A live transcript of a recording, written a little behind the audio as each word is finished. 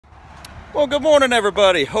Well, good morning,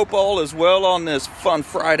 everybody. Hope all is well on this fun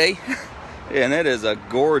Friday. And it is a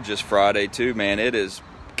gorgeous Friday, too, man. It is,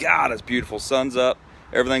 God, it's beautiful. Sun's up.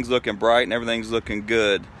 Everything's looking bright and everything's looking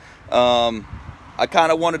good. I kind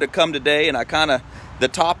of wanted to come today and the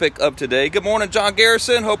topic of today. Good morning, John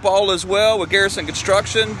Garrison. Hope all is well with Garrison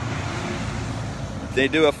Construction. They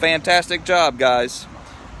do a fantastic job, guys.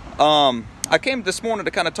 I came this morning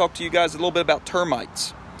to kind of talk to you guys a little bit about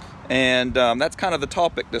termites. And that's kind of the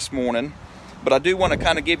topic this morning. But I do want to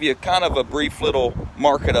kind of give you kind of a brief little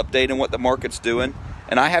market update on what the market's doing.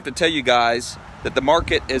 And I have to tell you guys that the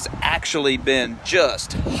market has actually been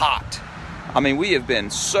just hot. I mean, we have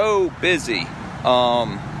been so busy.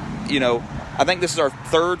 You know, I think this is our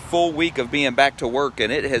third full week of being back to work,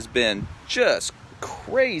 and it has been just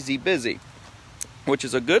crazy busy, which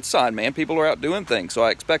is a good sign, man. People are out doing things. So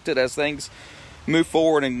I expect it as things move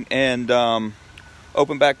forward and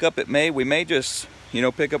open back up, we may just, you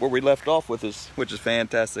know, pick up where we left off with this, which is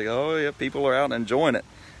fantastic. Oh yeah, people are out enjoying it.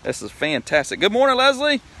 This is fantastic. Good morning,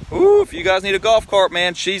 Leslie. Ooh, if you guys need a golf cart,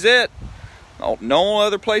 man, she's it. Oh, no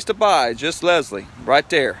other place to buy, just Leslie, right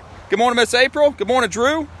there. Good morning, Miss April. Good morning,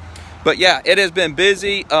 Drew. But yeah, it has been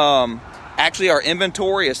busy. Actually, our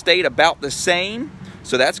inventory has stayed about the same,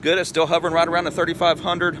 so that's good. It's still hovering right around the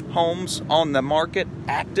 3,500 homes on the market,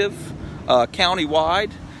 active,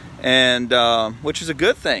 county-wide. And which is a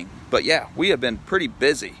good thing. But yeah, we have been pretty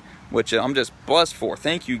busy, which I'm just blessed for.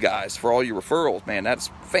 Thank you guys for all your referrals, man.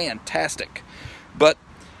 That's fantastic. But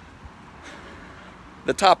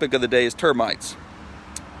the topic of the day is termites.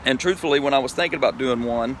 And truthfully, when I was thinking about doing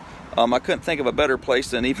one, I couldn't think of a better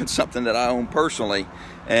place than even something that I own personally,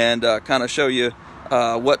 and kind of show you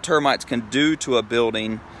what termites can do to a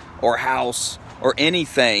building or house or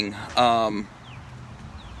anything.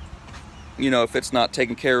 You know, if it's not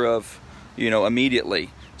taken care of, you know, immediately.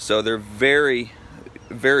 So they're very,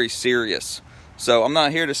 very serious. So I'm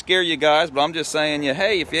not here to scare you guys, but I'm just saying you,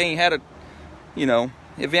 hey, if you ain't had a, you know,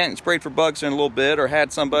 if you ain't sprayed for bugs in a little bit or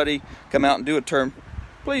had somebody come out and do a term,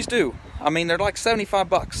 please do. I mean, they're like 75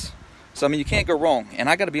 bucks. So, I mean, you can't go wrong. And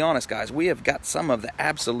I got to be honest, guys, we have got some of the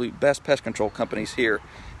absolute best pest control companies here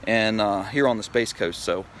and here on the Space Coast.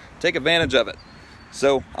 So take advantage of it.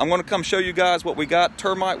 So I'm going to come show you guys what we got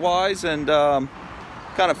termite-wise and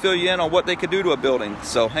kind of fill you in on what they could do to a building.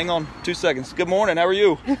 So hang on 2 seconds. Good morning. How are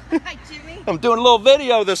you? Hi, Jimmy. I'm doing a little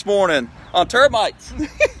video this morning on termites.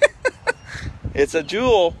 It's a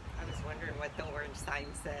jewel. I was wondering what the orange sign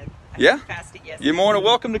said. Yeah. Passed it yesterday. You're more than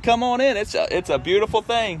welcome to come on in. It's a beautiful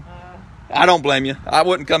thing. I don't blame you. I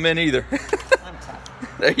wouldn't come in either. I'm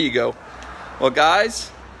tough. There you go. Well,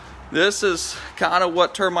 guys, this is kind of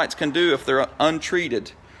what termites can do if they're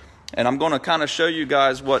untreated. And I'm going to kind of show you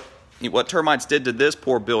guys what termites did to this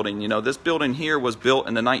poor building. You know, this building here was built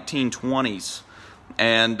in the 1920s.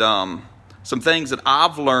 And some things that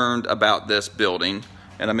I've learned about this building,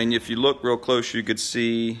 and I mean, if you look real close, you could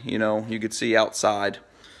see, you know, you could see outside.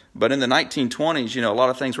 But in the 1920s, you know, a lot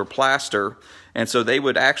of things were plaster. And so they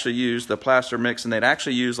would actually use the plaster mix, and they'd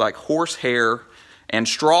actually use like horsehair and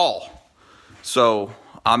straw. So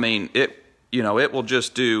I mean, you know, it will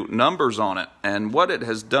just do numbers on it. And what it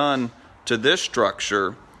has done to this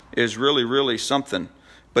structure is really, really something.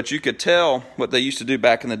 But you could tell what they used to do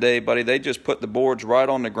back in the day, buddy. They just put the boards right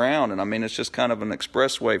on the ground. And I mean, it's just kind of an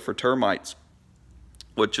expressway for termites,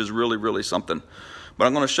 which is really, really something. But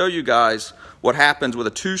I'm going to show you guys what happens with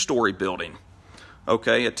a two-story building.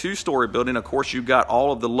 Okay, a two-story building, of course, you've got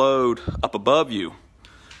all of the load up above you.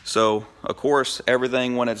 So, of course,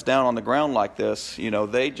 everything when it's down on the ground like this, you know,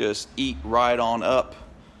 they just eat right on up.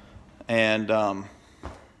 And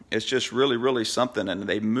it's just really, really something. And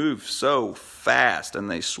they move so fast and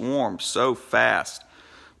they swarm so fast.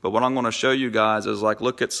 But what I'm going to show you guys is, like,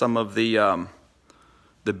 look at some of the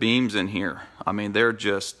beams in here. I mean, they're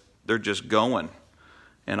just going.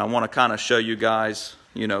 And I want to kind of show you guys,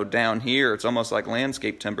 you know, down here, it's almost like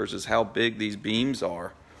landscape timbers is how big these beams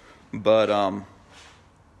are. But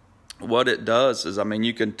what it does is, I mean,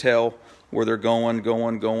 you can tell where they're going.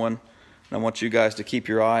 And I want you guys to keep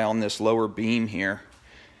your eye on this lower beam here.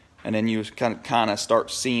 And then you kind of start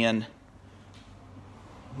seeing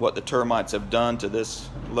what the termites have done to this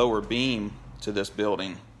lower beam to this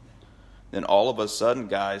building. Then all of a sudden,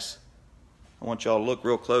 guys, I want y'all to look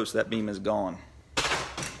real close. That beam is gone.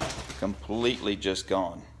 Completely just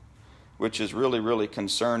gone. Which is really, really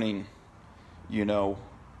concerning, you know,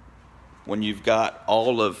 when you've got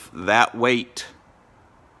all of that weight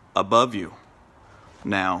above you.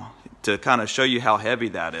 Now, to kind of show you how heavy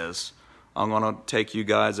that is, I'm going to take you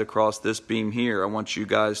guys across this beam here. I want you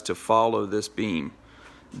guys to follow this beam.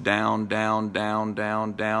 Down, down, down,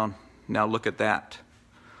 down, down. Now look at that.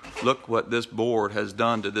 look what this board has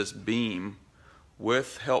done to this beam.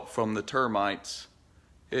 With help from the termites,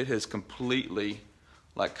 it has completely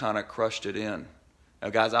like kind of crushed it in. Now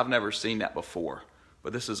guys, I've never seen that before,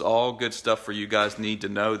 but this is all good stuff for you guys need to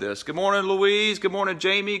know this. Good morning, Louise. Good morning,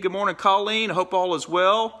 Jamie. Good morning, Colleen. I hope all is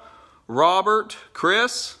well. Robert,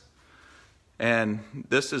 Chris. And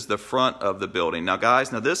this is the front of the building. Now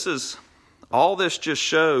guys, this is, all this just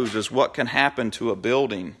shows is what can happen to a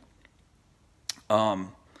building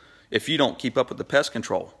if you don't keep up with the pest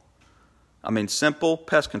control. I mean, simple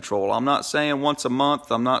pest control. I'm not saying once a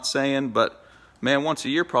month, I'm not saying, but man, once a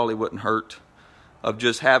year probably wouldn't hurt, of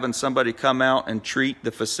just having somebody come out and treat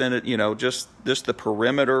the vicinity, you know, just the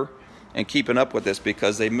perimeter, and keeping up with this,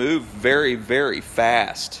 because they move very, very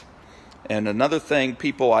fast. And another thing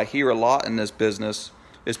I hear a lot in this business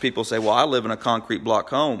is people say, well, I live in a concrete block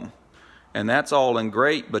home, and that's all and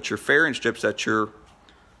great, but your fairing strips that your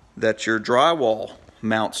drywall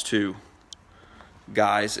mounts to,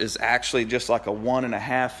 guys, is actually just like a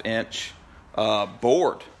 1.5 inch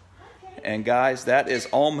board. And guys, that is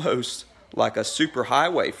almost like a super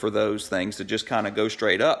highway for those things to just kind of go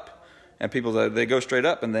straight up. And people, they go straight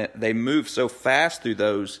up and they move so fast through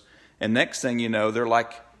those, and next thing you know, they're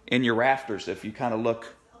like in your rafters if you kind of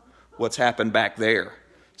look what's happened back there.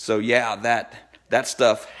 So yeah, that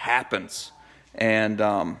stuff happens. And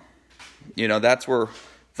you know, that's where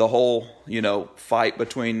the whole, you know, fight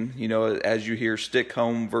between, you know, as you hear, stick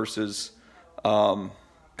home versus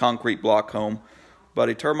concrete block home.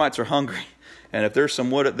 Buddy, termites are hungry, and if there's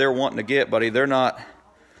some wood that they're wanting to get, buddy, they're not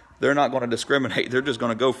going to discriminate. They're just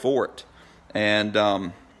going to go for it.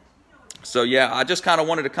 And so yeah, I just kind of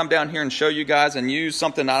wanted to come down here and show you guys and use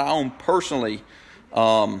something that I own personally,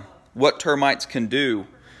 what termites can do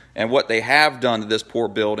and what they have done to this poor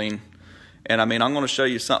building. And I mean, I'm going to show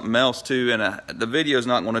you something else too, and the video is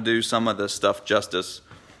not going to do some of this stuff justice.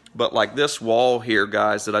 But like this wall here,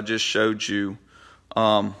 guys, that I just showed you,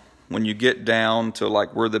 when you get down to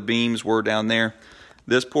like where the beams were down there,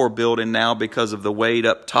 this poor building now, because of the weight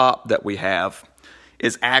up top that we have,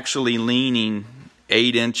 is actually leaning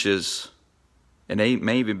 8 inches, and it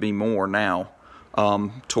may even be more now,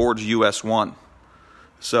 towards US 1.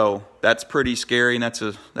 So that's pretty scary, and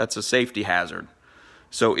that's a safety hazard.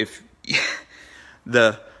 So if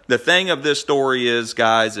the thing of this story is,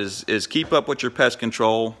 guys, is keep up with your pest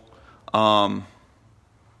control,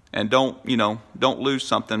 and don't lose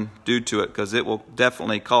something due to it, because it will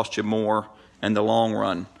definitely cost you more in the long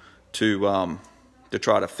run to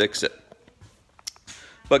try to fix it.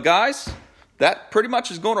 But guys, that pretty much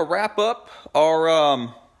is going to wrap up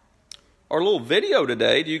our little video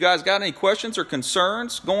today. Do you guys got any questions or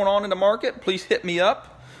concerns going on in the market? Please hit me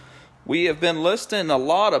up. We have been listing a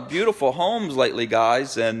lot of beautiful homes lately,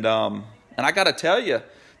 guys, and I got to tell you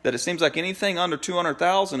that it seems like anything under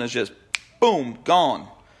 200,000 is just boom, gone.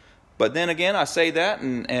 But then again, I say that,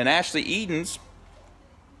 and Ashley Edens,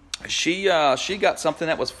 she got something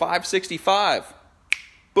that was 565,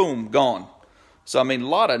 boom, gone. So I mean, a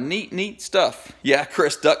lot of neat stuff. Yeah,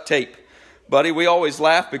 Chris, duct tape, buddy. We always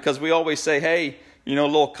laugh because we always say, hey, you know, a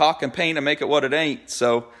little caulk and paint to make it what it ain't.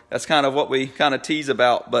 So that's kind of what we kind of tease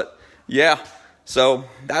about. But yeah, so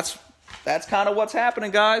that's kind of what's happening,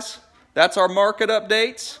 guys. That's our market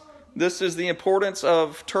updates. This is the importance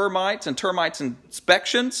of termites and termites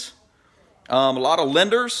inspections. A lot of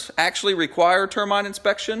lenders actually require termite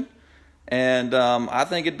inspection, and I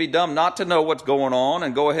think it'd be dumb not to know what's going on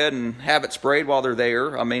and go ahead and have it sprayed while they're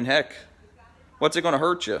there. I mean, heck, what's it going to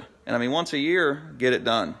hurt you? And I mean, once a year, get it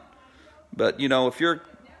done. But you know, if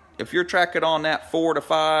you're tracking on that 4 to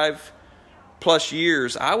 5 plus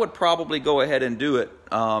years, I would probably go ahead and do it.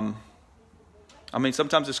 I mean,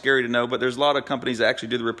 sometimes it's scary to know, but there's a lot of companies that actually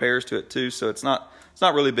do the repairs to it too, so it's not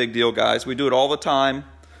really a big deal, guys. We do it all the time,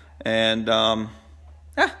 and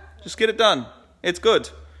just get it done. It's good,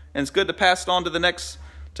 and it's good to pass it on to the next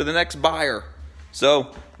buyer.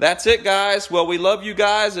 So that's it, guys. Well, we love you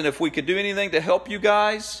guys, and if we could do anything to help you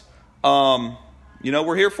guys, you know,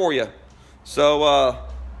 we're here for you. So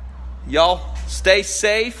y'all stay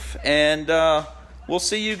safe, and we'll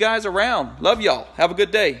see you guys around. Love y'all. Have a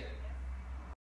good day.